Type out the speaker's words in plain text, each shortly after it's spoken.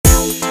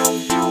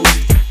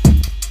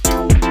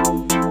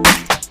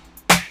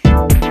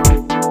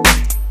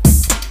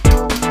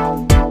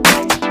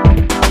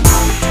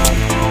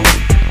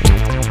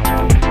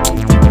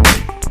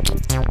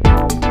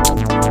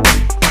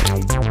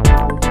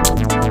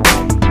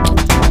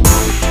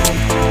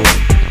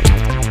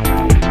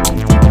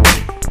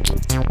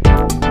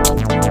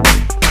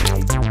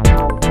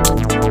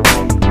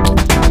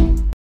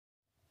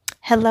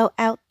Hello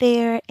out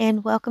there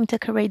and welcome to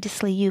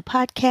Courageously You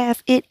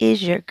podcast. It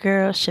is your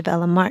girl,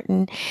 Shavella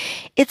Martin.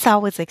 It's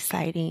always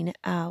exciting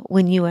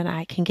when you and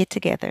I can get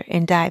together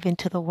and dive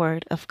into the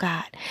Word of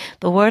God.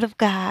 The Word of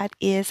God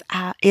is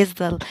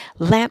the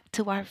lamp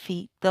to our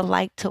feet, the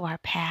light to our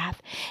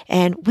path,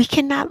 and we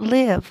cannot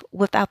live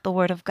without the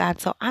Word of God.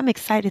 So I'm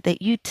excited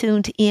that you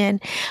tuned in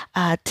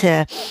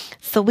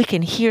so we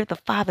can hear the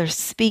Father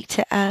speak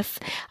to us.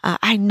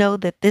 I know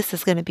that this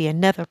is going to be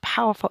another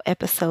powerful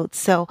episode,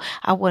 so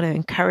I want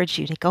to encourage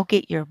you to go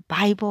get your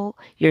Bible,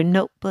 your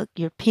notebook,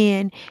 your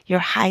pen, your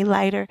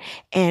highlighter,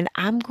 and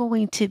I'm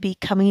going to be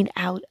coming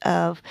out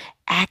of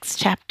Acts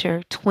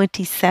chapter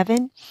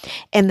 27.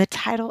 And the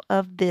title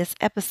of this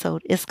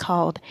episode is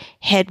called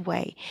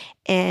Headway.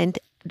 And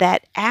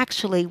that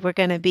actually we're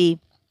going to be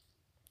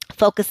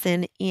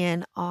focusing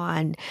in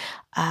on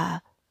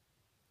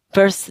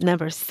verse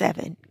number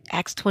 7.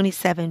 Acts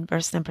 27,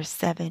 verse number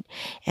 7.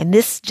 And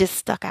this just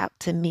stuck out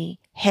to me.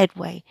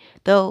 Headway.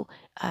 Though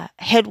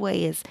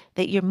headway is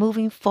that you're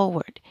moving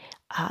forward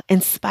in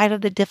spite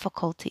of the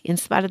difficulty, in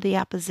spite of the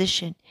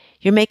opposition.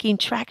 You're making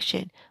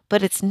traction,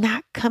 but it's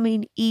not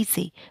coming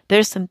easy.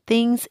 There's some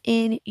things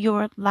in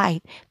your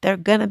life that are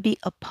going to be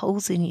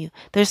opposing you.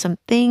 There's some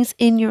things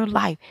in your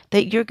life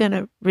that you're going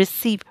to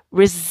receive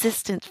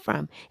resistance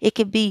from. It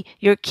could be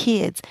your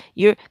kids.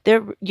 You're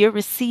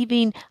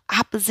receiving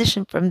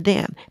opposition from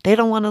them. They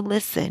don't want to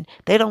listen.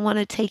 They don't want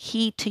to take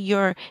heed to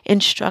your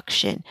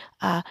instruction.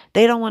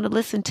 They don't want to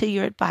listen to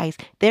your advice.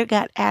 They've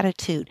got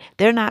attitude.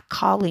 They're not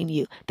calling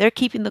you. They're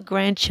keeping the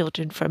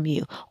grandchildren from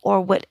you,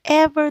 or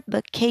whatever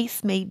the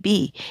case may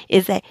be,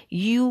 is that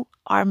you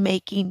are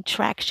making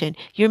traction.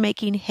 You're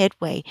making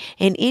headway.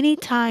 And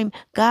anytime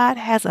God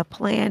has a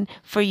plan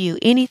for you,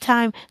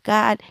 anytime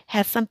God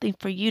has something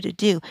for you to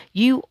do,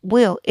 you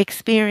will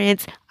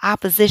experience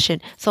opposition.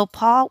 So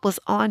Paul was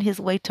on his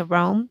way to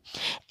Rome,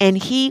 and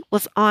he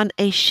was on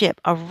a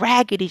ship, a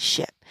raggedy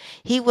ship.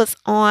 He was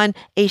on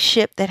a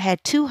ship that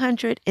had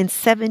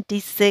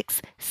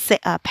 276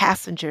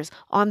 passengers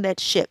on that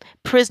ship,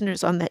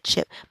 prisoners on that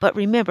ship. But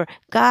remember,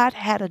 God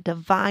had a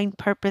divine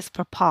purpose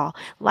for Paul,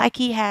 like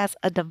he has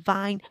a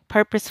divine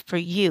purpose for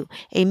you.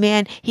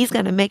 Amen. He's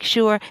going to make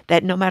sure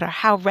that no matter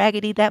how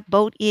raggedy that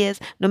boat is,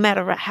 no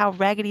matter how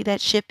raggedy that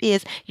ship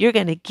is, you're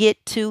going to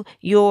get to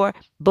your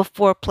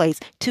before place,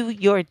 to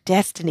your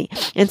destiny.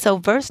 And so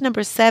verse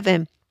number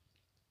 7,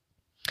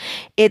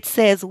 it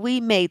says we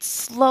made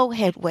slow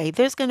headway.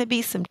 There's going to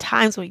be some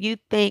times where you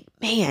think,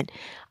 man,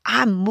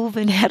 I'm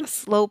moving at a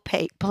slow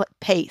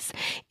pace.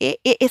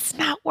 It's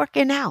not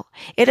working out.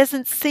 It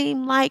doesn't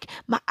seem like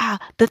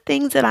the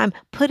things that I'm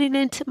putting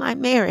into my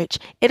marriage,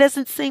 it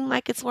doesn't seem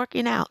like it's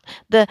working out.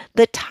 The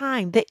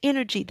time, the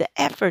energy, the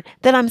effort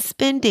that I'm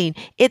spending,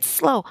 it's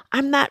slow.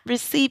 I'm not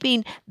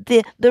receiving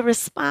the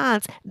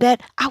response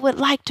that I would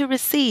like to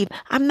receive.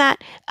 I'm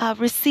not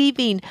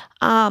receiving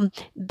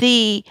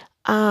the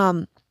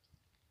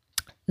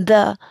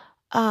the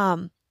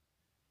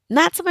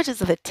not so much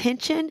as of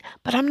attention,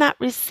 but I'm not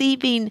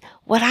receiving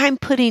what I'm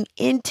putting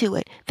into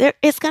it.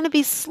 It's going to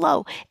be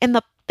slow.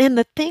 And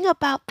the thing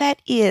about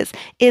that is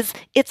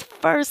it's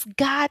first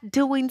God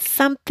doing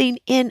something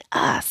in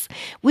us.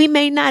 We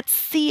may not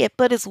see it,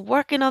 but it's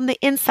working on the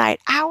inside.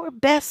 Our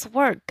best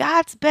work,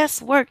 God's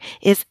best work,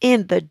 is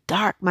in the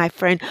dark, my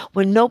friend,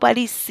 when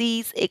nobody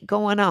sees it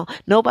going on.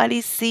 Nobody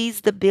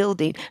sees the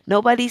building.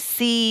 Nobody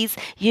sees,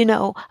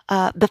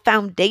 the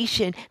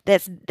foundation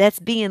that's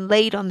being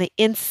laid on the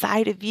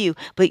inside of you.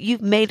 But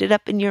you've made it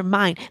up in your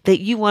mind that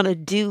you want to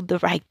do the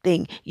right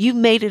thing. You've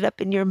made it up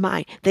in your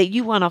mind that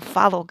you want to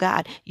follow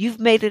God. You've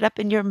made it up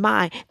in your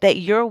mind that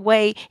your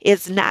way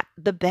is not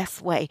the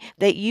best way,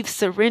 that you've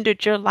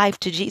surrendered your life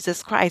to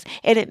Jesus Christ,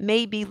 and it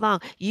may be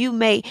long. You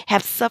may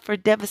have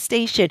suffered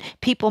devastation.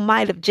 People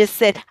might have just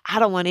said, I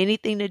don't want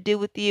anything to do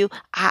with you.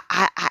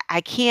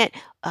 I can't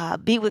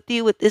be with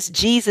you with this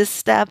Jesus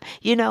stuff.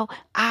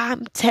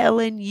 I'm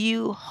telling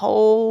you,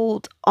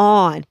 hold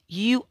on.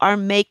 You are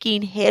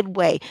making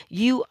headway.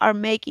 You are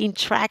making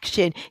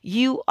traction.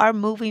 You are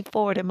moving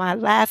forward. In my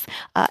last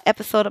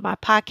episode of my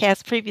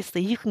podcast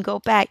previously, you can go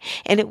back,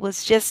 and it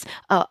was just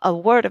a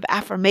word of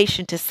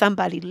affirmation to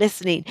somebody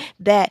listening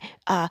that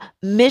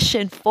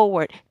mission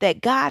forward,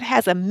 that God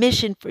has a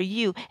mission for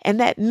you. And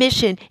that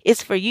mission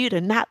is for you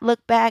to not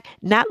look back,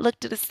 not look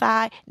to the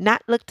side,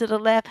 not look to the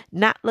left,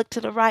 not look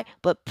to the right,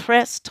 but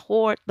press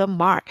toward the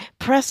mark.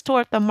 Press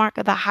toward the mark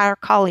of the higher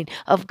calling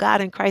of God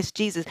in Christ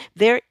Jesus.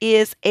 There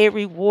is a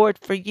reward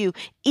for you,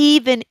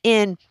 even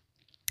in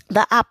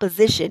the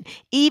opposition,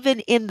 even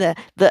in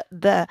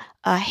the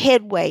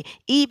headway,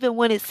 even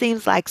when it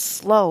seems like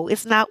slow,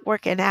 it's not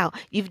working out.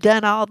 You've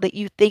done all that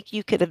you think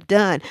you could have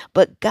done,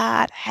 but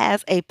God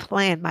has a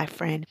plan, my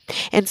friend.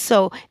 And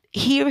so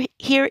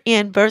here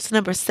in verse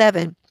number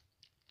 7,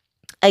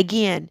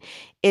 again,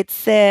 it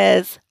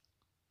says,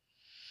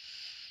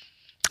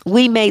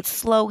 we made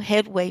slow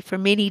headway for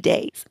many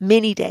days,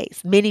 many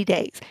days, many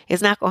days.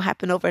 It's not going to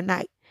happen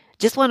overnight.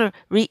 Just want to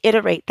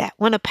reiterate that,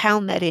 want to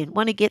pound that in,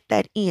 want to get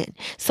that in.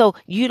 So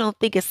you don't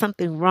think it's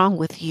something wrong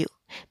with you.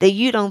 that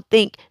you don't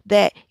think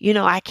that,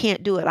 I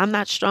can't do it. I'm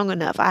not strong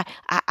enough. I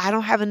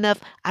don't have enough.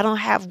 I don't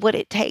have what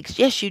it takes.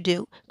 Yes, you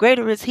do.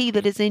 Greater is he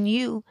that is in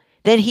you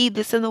than he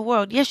that's in the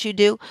world. Yes, you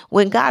do.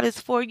 When God is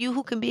for you,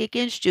 who can be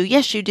against you?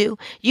 Yes, you do.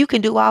 You can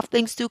do all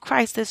things through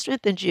Christ that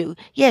strengthens you.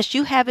 Yes,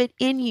 you have it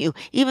in you,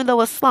 even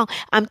though it's slow.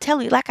 I'm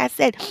telling you, like I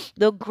said,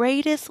 the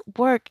greatest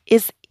work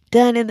is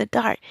done in the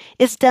dark.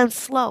 It's done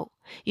slow.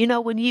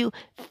 When you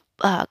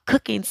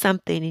cooking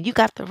something and you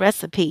got the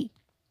recipe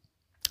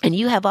and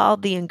you have all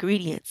the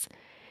ingredients,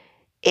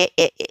 and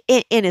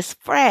it's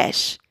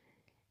fresh.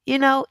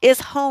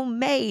 It's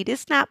homemade.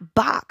 It's not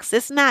boxed.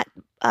 It's not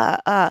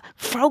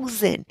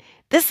frozen.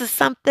 This is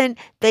something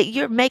that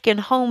you're making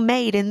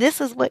homemade. And this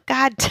is what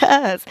God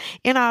does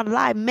in our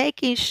life,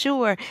 making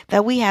sure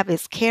that we have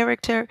his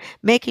character,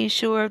 making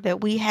sure that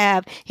we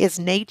have his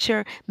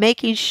nature,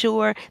 making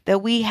sure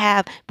that we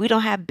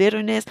don't have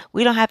bitterness.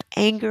 We don't have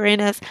anger in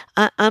us,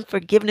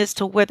 unforgiveness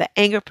to where the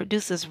anger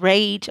produces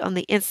rage on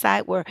the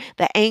inside, where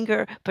the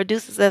anger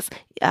produces us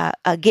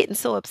getting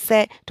so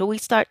upset till we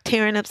start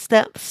tearing up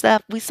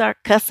stuff. We start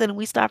cussing and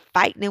we start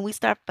fighting and we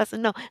start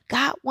fussing. No,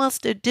 God wants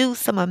to do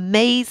some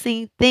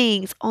amazing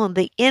things on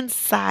the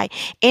inside,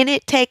 and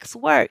it takes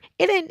work.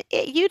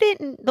 You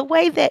didn't, the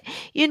way that,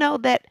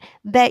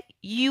 that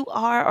you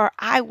are or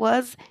I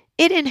was,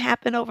 it didn't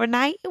happen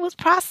overnight. It was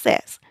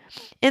process.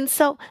 And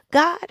so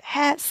God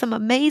has some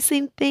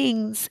amazing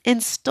things in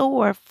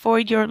store for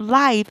your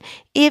life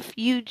if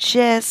you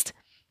just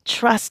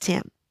trust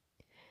him.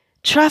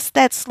 Trust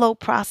that slow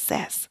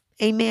process.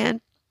 Amen.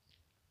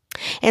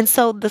 And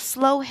so the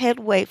slow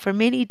headway for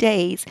many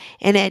days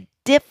and a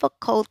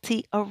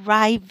difficulty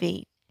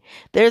arriving.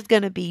 There's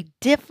going to be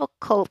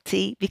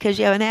difficulty because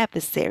you have an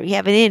adversary, you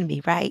have an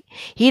enemy, right?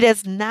 He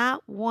does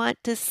not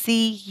want to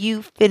see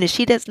you finish.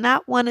 He does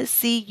not want to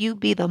see you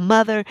be the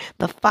mother,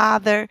 the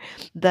father,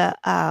 the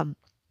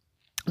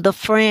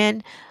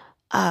friend,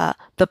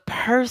 the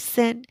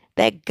person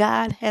that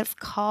God has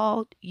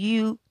called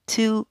you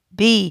to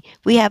be.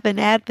 We have an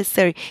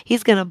adversary.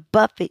 He's going to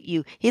buffet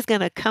you. He's going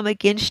to come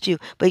against you.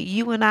 But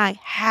you and I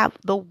have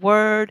the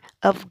word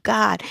of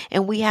God,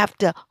 and we have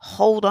to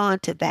hold on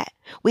to that.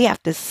 We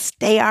have to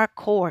stay our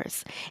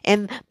course.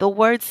 And the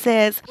word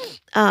says,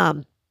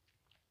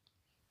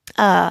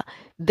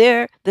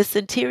 there, the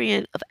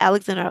centurion of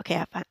Alexander.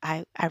 Okay,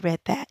 I read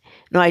that.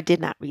 No, I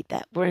did not read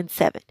that. We're in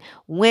 7.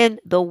 When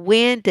the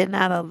wind did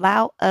not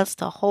allow us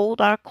to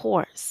hold our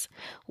course,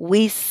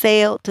 we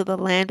sailed to the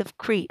land of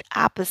Crete,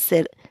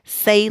 opposite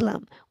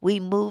Salem.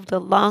 We moved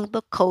along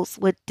the coast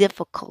with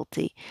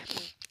difficulty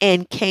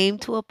and came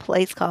to a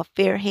place called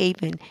Fair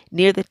Haven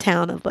near the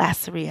town of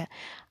Lasseria.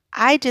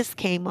 I just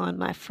came on,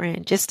 my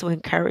friend, just to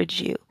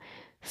encourage you.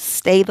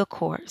 Stay the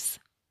course.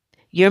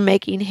 You're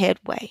making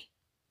headway.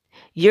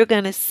 You're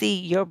going to see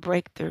your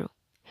breakthrough.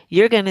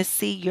 You're going to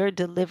see your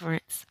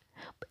deliverance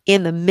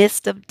in the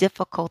midst of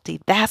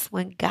difficulty. That's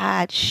when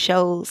God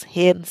shows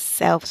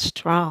himself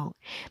strong.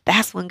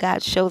 That's when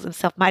God shows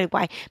himself mighty.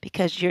 Why?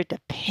 Because you're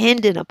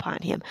dependent upon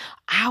him.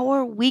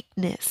 Our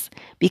weakness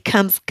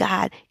becomes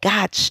God's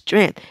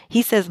strength.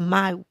 He says,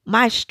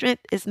 my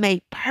strength is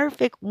made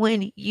perfect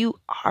when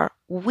you are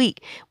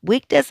weak.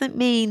 Weak doesn't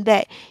mean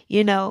that,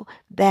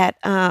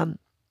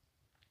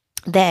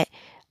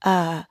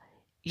 that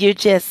you're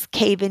just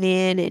caving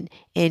in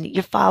and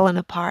you're falling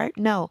apart.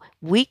 No,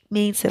 weak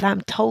means that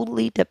I'm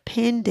totally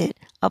dependent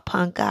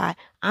upon God.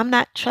 I'm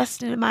not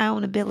trusting in my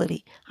own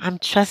ability. I'm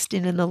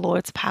trusting in the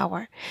Lord's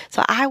power.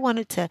 So I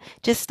wanted to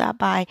just stop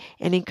by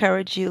and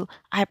encourage you.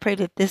 I pray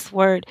that this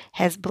word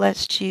has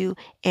blessed you.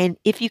 And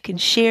if you can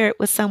share it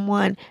with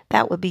someone,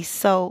 that would be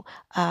so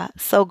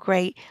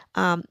great.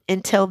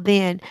 Until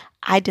then,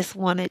 I just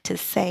wanted to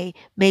say,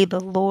 may the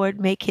Lord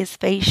make his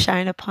face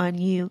shine upon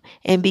you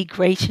and be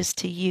gracious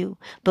to you.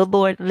 The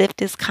Lord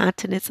lift his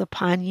countenance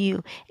upon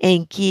you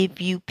and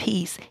give you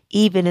peace,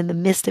 even in the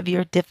midst of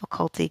your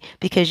difficulty,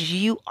 because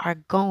you are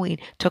going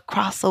to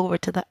cross over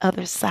to the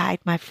other side,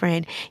 my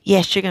friend.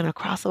 Yes, you're going to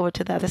cross over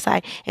to the other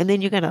side, and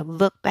then you're going to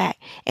look back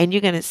and you're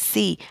going to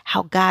see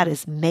how God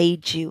has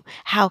made you,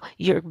 how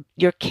your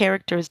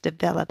character is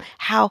developed,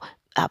 how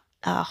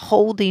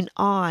holding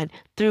on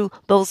through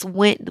those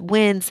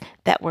winds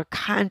that were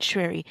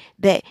contrary,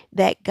 that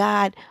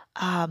God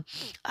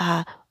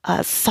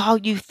saw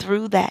you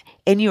through that,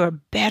 and you're a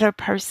better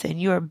person,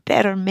 you're a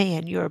better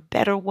man, you're a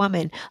better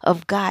woman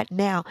of God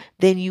now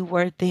than you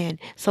were then.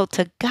 So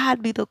to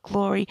God be the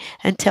glory.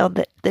 Until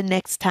the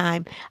next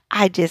time,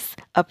 I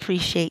just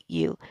appreciate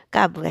you.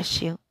 God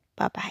bless you.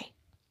 Bye-bye.